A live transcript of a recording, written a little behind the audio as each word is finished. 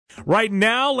Right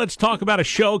now, let's talk about a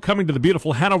show coming to the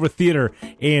beautiful Hanover Theatre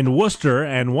in Worcester,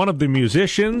 and one of the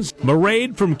musicians,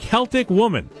 Mairead from Celtic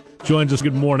Woman, joins us.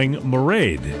 Good morning,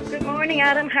 Mairead. Good morning,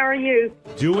 Adam. How are you?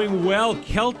 Doing well.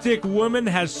 Celtic Woman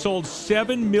has sold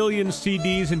 7 million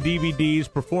CDs and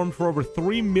DVDs, performed for over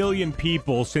 3 million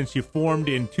people since you formed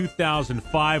in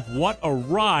 2005. What a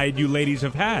ride you ladies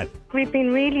have had. We've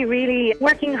been really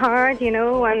working hard,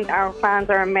 and our fans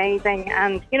are amazing.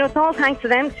 And, it's all thanks to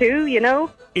them too,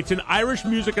 It's an Irish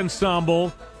music ensemble,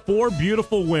 4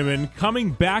 beautiful women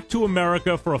coming back to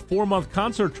America for a 4-month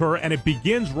concert tour, and it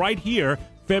begins right here,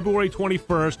 February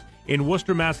 21st, in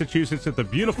Worcester, Massachusetts, at the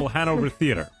beautiful Hanover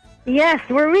Theatre. Yes,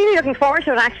 we're really looking forward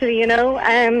to it, actually,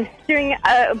 doing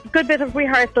a good bit of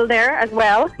rehearsal there as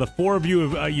well. The 4 of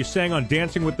you, you sang on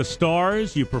Dancing with the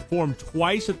Stars, you performed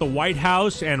twice at the White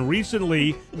House, and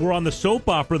recently were on the soap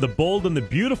opera The Bold and the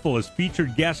Beautiful as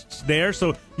featured guests there,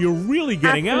 so you're really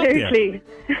getting out there. Absolutely.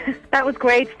 That was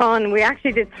great fun. We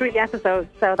actually did 3 episodes,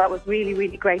 so that was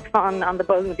really great fun on The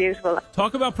Bold and the Beautiful.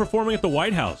 Talk about performing at the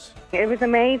White House. It was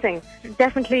amazing.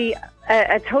 Definitely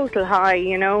a total high,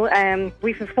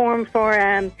 We performed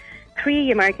for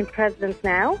 3 American presidents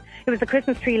now. It was the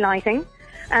Christmas tree lighting,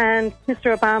 and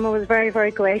Mr. Obama was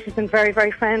very gracious and very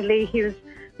friendly. He was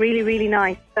really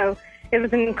nice. So it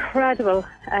was an incredible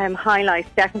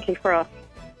highlight, definitely, for us.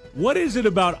 What is it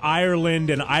about Ireland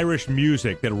and Irish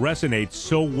music that resonates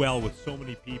so well with so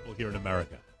many people here in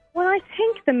America? Well, I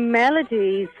think the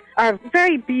melodies are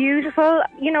very beautiful.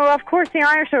 Of course, the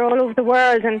Irish are all over the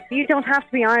world, and you don't have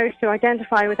to be Irish to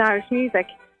identify with Irish music.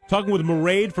 Talking with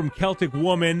Mairead from Celtic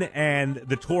Woman, and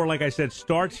the tour, like I said,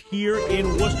 starts here in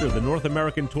Worcester. The North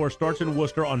American tour starts in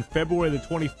Worcester on February the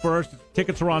 21st.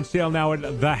 Tickets are on sale now at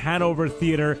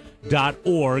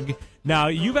thehanovertheatre.org. Now,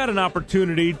 you've had an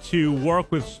opportunity to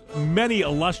work with many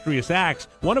illustrious acts,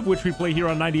 one of which we play here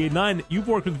on 98.9. You've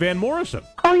worked with Van Morrison.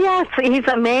 Oh, yes, he's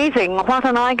amazing. What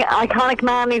an iconic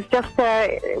man. He's just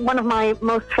one of my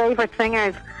most favourite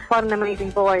singers. What an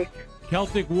amazing voice.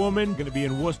 Celtic Woman, going to be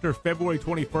in Worcester February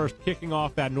 21st, kicking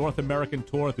off that North American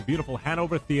tour at the beautiful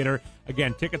Hanover Theatre.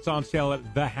 Again, tickets on sale at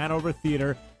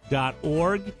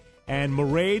thehanovertheatre.org. And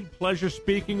Mairead, pleasure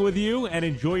speaking with you, and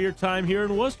enjoy your time here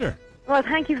in Worcester. Well,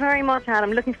 thank you very much,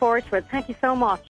 Adam. Looking forward to it. Thank you so much.